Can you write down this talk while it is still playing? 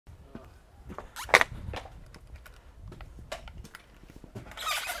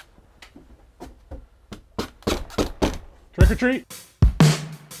or treat.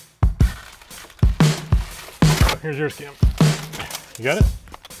 Here's yours, Cam. You got it?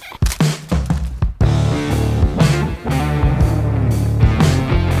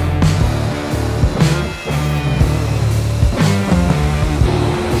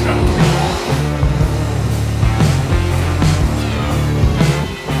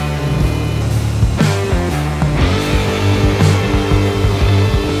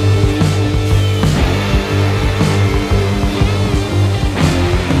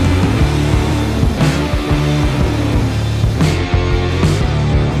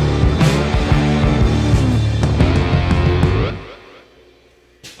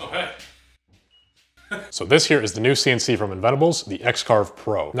 So this here is the new CNC from Inventables, the X-Carve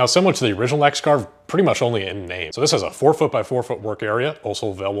Pro. Now similar to the original X-Carve, pretty much only in name. So this has a 4 foot by 4 foot work area, also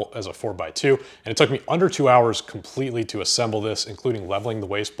available as a 4x2, and it took me under 2 hours completely to assemble this, including leveling the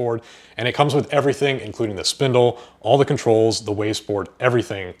wasteboard. And it comes with everything, including the spindle, all the controls, the wasteboard,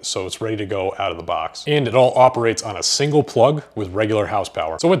 everything, so it's ready to go out of the box. And it all operates on a single plug with regular house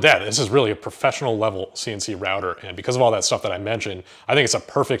power. So with that, this is really a professional level CNC router, and because of all that stuff that I mentioned, I think it's a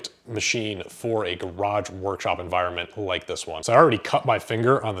perfect machine for a garage workshop environment like this one. So I already cut my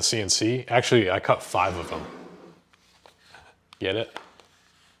finger on the CNC. Actually, I cut 5 of them. Get it?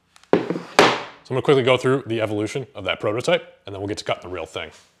 So I'm gonna quickly go through the evolution of that prototype, and then we'll get to cutting the real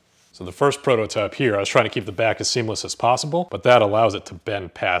thing. So the first prototype here, I was trying to keep the back as seamless as possible, but that allows it to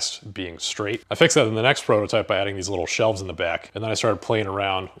bend past being straight. I fixed that in the next prototype by adding these little shelves in the back, and then I started playing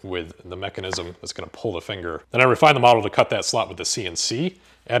around with the mechanism that's gonna pull the finger. Then I refined the model to cut that slot with the CNC,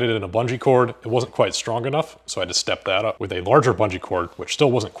 added in a bungee cord. It wasn't quite strong enough, so I had to step that up with a larger bungee cord, which still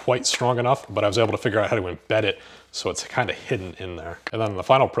wasn't quite strong enough, but I was able to figure out how to embed it so it's kind of hidden in there. And then in the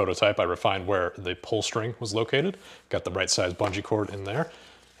final prototype, I refined where the pull string was located, got the right size bungee cord in there,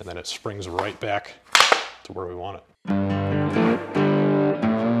 and then it springs right back to where we want it.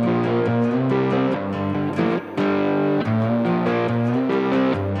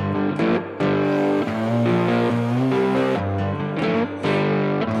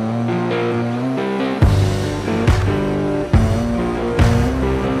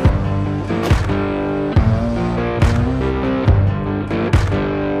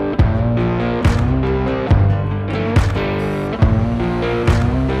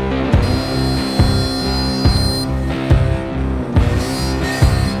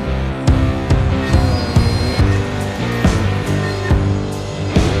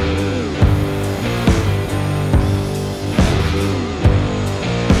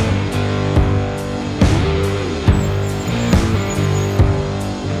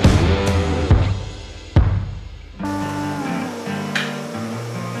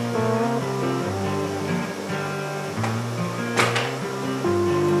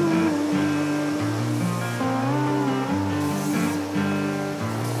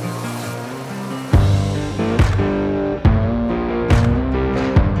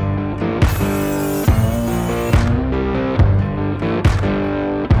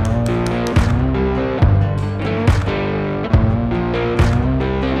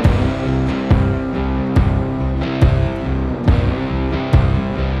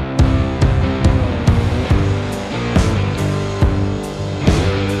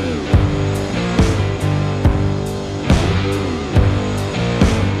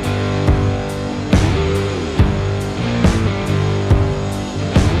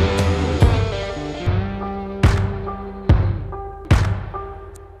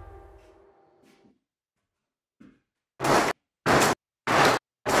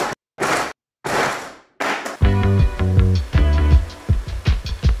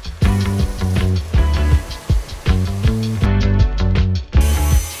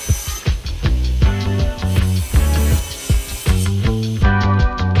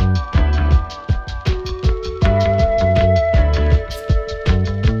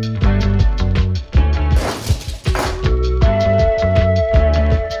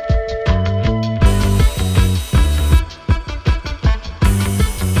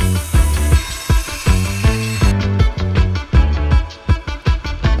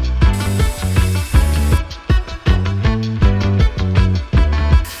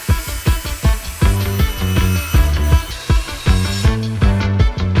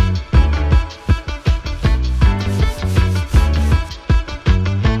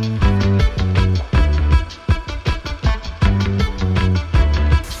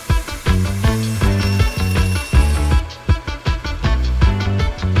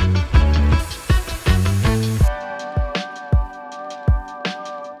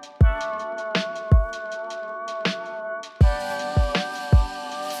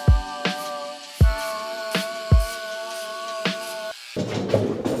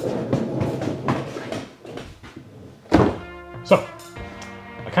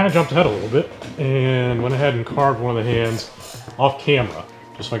 kind of jumped ahead a little bit and went ahead and carved one of the hands off camera,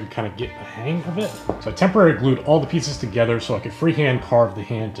 just so I could kind of get the hang of it. So I temporarily glued all the pieces together so I could freehand carve the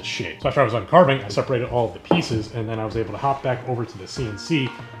hand to shape. So after I was done carving, I separated all of the pieces, and then I was able to hop back over to the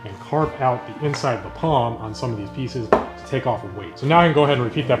CNC and carve out the inside of the palm on some of these pieces to take off a weight. So now I can go ahead and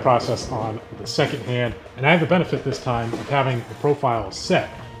repeat that process on the second hand, and I have the benefit this time of having the profile set,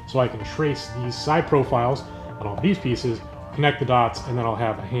 so I can trace these side profiles on all these pieces, connect the dots, and then I'll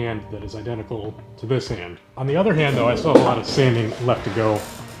have a hand that is identical to this hand. On the other hand though, I still have a lot of sanding left to go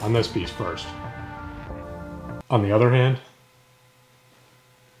on this piece first. On the other hand,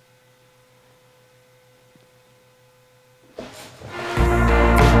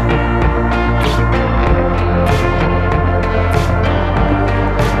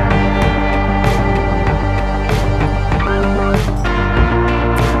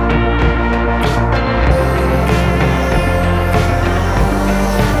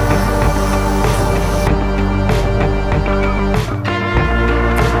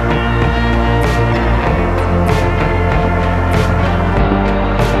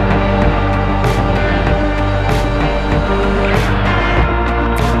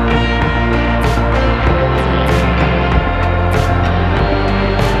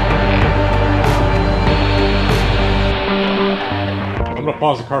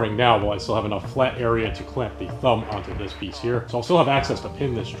 pause the carving now while I still have enough flat area to clamp the thumb onto this piece here. So I'll still have access to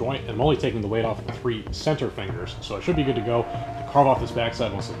pin this joint, and I'm only taking the weight off the 3 center fingers, so I should be good to go to carve off this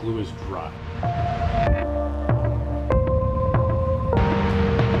backside once the glue is dry.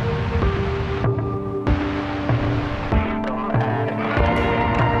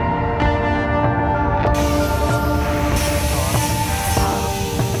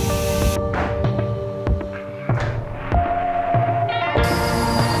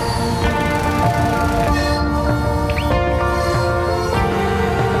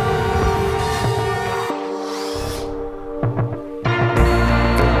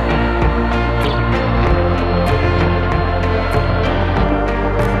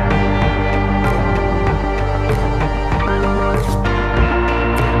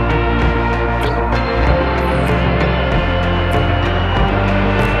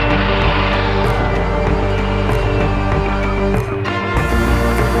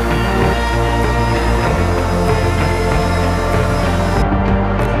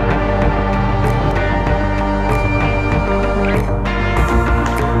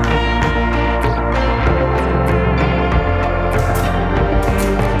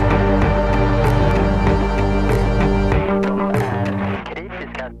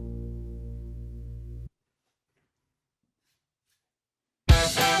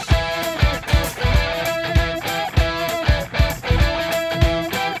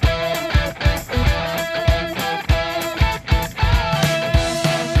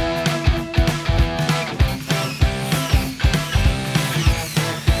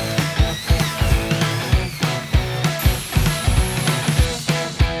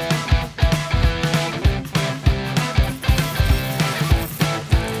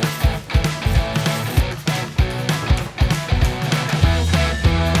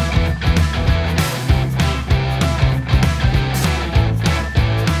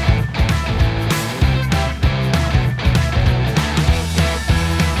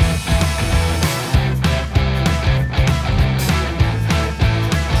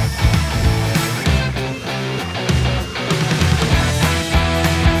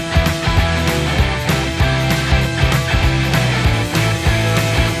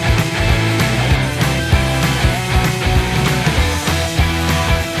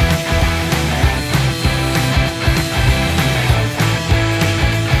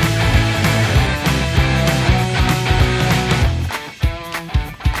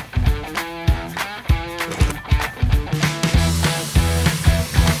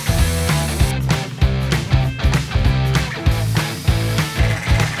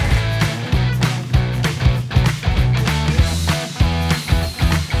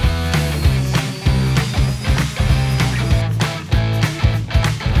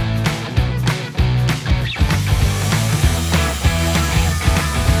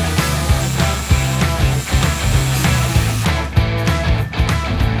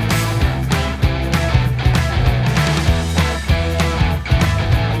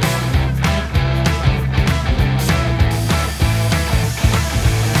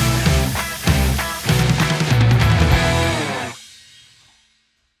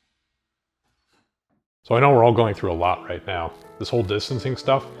 So I know we're all going through a lot right now. This whole distancing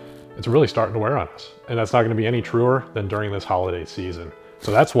stuff, it's really starting to wear on us. And that's not going to be any truer than during this holiday season.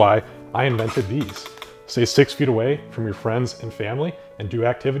 So that's why I invented these Stay 6 feet away from your friends and family and do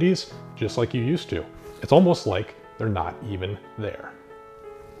activities just like you used to. It's almost like they're not even there.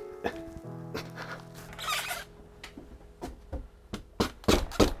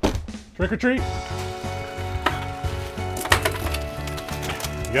 Trick or treat.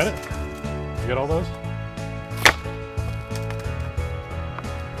 You got it? You got all those?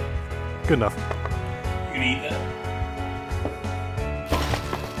 Good enough. You can eat that.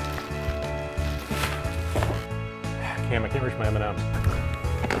 I can't reach my M&Ms.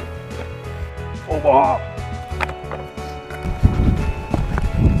 Oh, wow.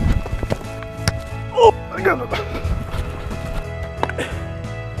 Oh, I got it.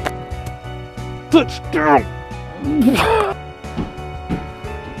 Touchdown.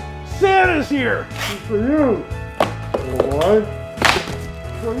 Santa's here. It's for you. Boy.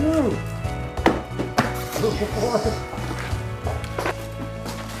 For you. Boy.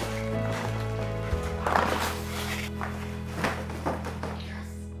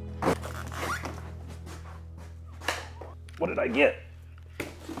 What did I get?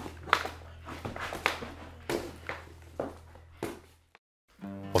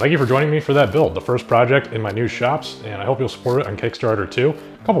 Well, thank you for joining me for that build, the first project in my new shops, and I hope you'll support it on Kickstarter too.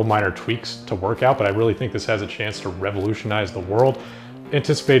 A couple minor tweaks to work out, but I really think this has a chance to revolutionize the world.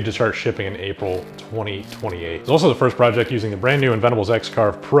 Anticipated to start shipping in April 2028. It's also the first project using the brand new Inventables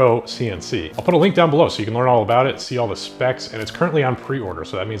X-Carve Pro CNC. I'll put a link down below so you can learn all about it, see all the specs, and it's currently on pre-order,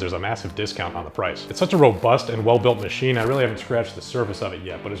 so that means there's a massive discount on the price. It's such a robust and well-built machine, I really haven't scratched the surface of it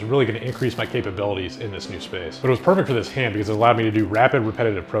yet, but it's really gonna increase my capabilities in this new space. But it was perfect for this hand because it allowed me to do rapid,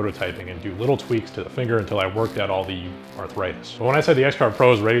 repetitive prototyping and do little tweaks to the finger until I worked out all the arthritis. But when I said the X-Carve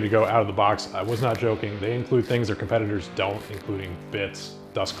Pro is ready to go out of the box, I was not joking. They include things their competitors don't, including bits,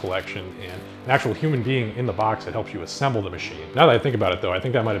 dust collection, and an actual human being in the box that helps you assemble the machine. Now that I think about it though, I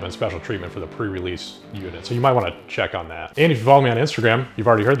think that might have been special treatment for the pre-release unit, so you might want to check on that. And if you follow me on Instagram, you've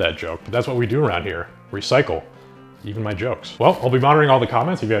already heard that joke, but that's what we do around here. Recycle. Even my jokes. Well, I'll be monitoring all the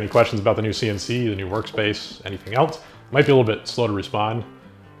comments. If you have any questions about the new CNC, the new workspace, anything else, might be a little bit slow to respond.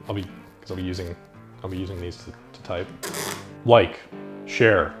 I'll be using these to type. Like,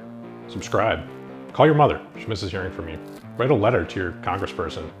 share, subscribe. Call your mother. She misses hearing from you. Write a letter to your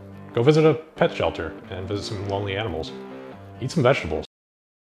congressperson. Go visit a pet shelter and visit some lonely animals. Eat some vegetables.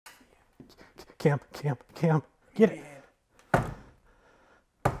 Camp, get it.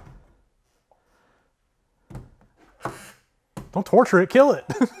 Don't torture it, kill it.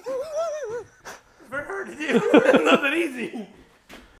 It's very hard to do. It's not that easy.